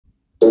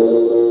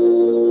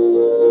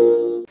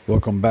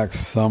Welcome back,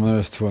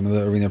 summoners, to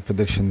another arena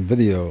prediction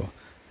video,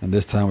 and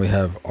this time we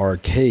have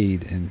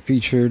Arcade in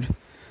Featured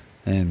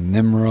and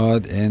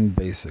Nimrod in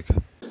Basic.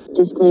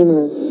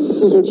 Disclaimer: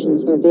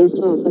 predictions are based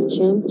off of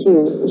champ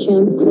tier,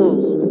 champ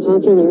class,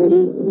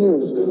 popularity,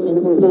 nerfs,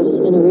 and/or buffs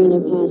in arena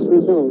past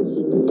results.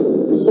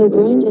 So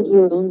grind at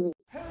your own rate.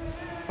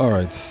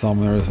 Alright,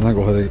 summoners, I'm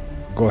gonna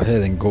go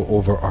ahead and go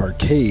over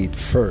Arcade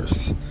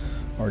first.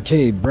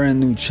 Arcade, brand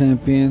new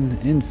champion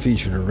in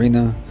Featured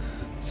arena.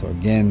 So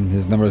again,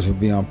 his numbers will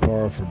be on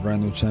par for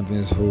brand new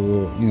champions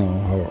who,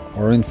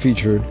 are in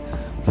Featured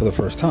for the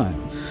first time.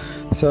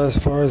 So as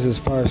far as his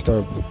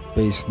 5-star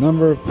base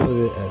number, put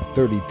it at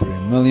 33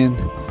 million,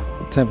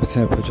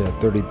 10% puts you at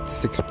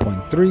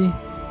 36.3,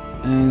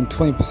 and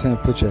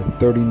 20% puts you at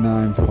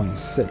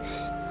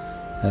 39.6.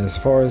 As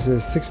far as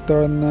his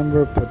 6-star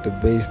number, put the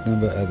base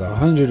number at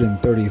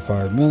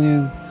 135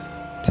 million,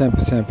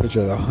 10% puts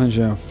you at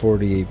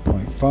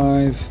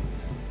 148.5.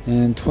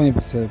 and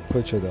 20%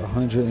 puts you at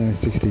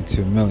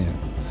 162 million.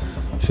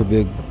 Should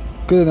be a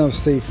good enough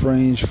safe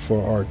range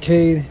for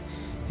Arcade.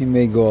 He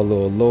may go a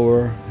little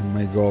lower, he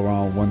may go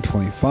around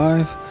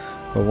 125,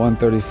 but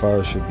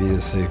 135 should be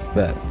a safe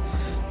bet.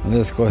 And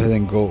let's go ahead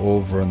and go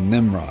over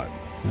Nimrod.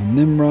 Now,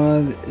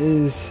 Nimrod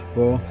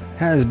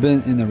has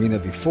been in arena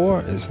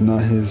before. It's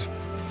not his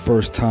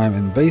first time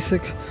in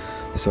Basic,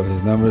 so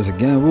his numbers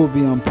again will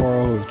be on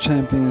par with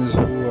champions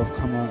who have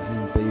come out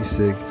in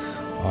Basic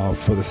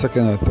for the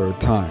second or third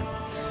time.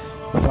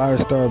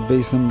 5-star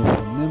base number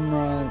for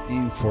Nimrod,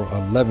 aim for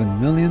 11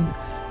 million,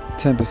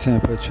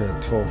 10% puts you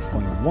at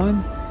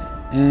 12.1,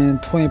 and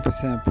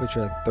 20% puts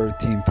you at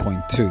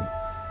 13.2.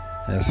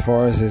 As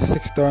far as his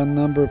 6-star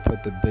number,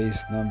 put the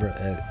base number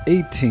at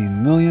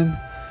 18 million,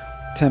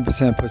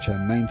 10% puts you at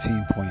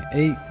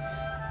 19.8,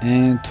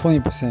 and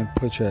 20%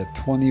 puts you at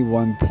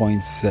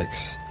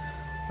 21.6.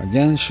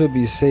 Again, should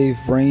be safe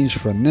range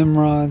for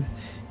Nimrod.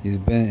 He's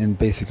been in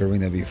Basic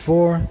arena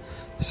before,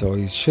 so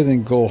he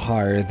shouldn't go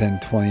higher than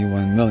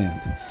 21 million.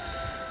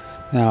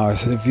 Now,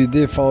 if you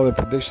did follow the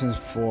predictions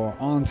for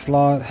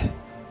Onslaught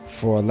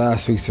for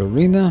last week's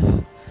arena,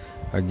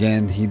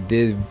 again, he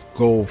did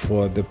go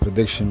for the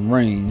prediction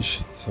range,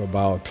 so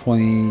about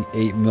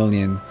 28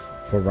 million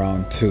for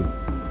round 2.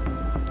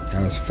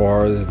 As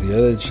far as the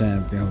other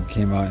champion who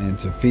came out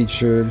into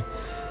Featured,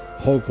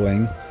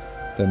 Hulkling,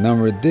 the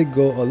number did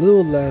go a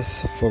little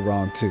less for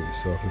round 2.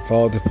 So if you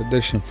followed the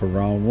prediction for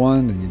round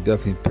 1, then you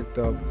definitely picked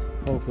up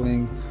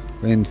Hulkling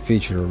in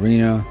Featured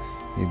arena.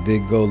 He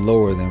did go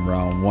lower than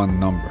round 1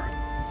 number.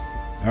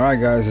 Alright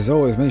guys, as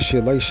always, make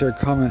sure you like, share,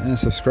 comment, and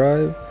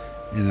subscribe.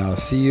 And I'll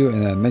see you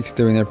in that next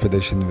arena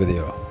prediction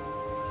video.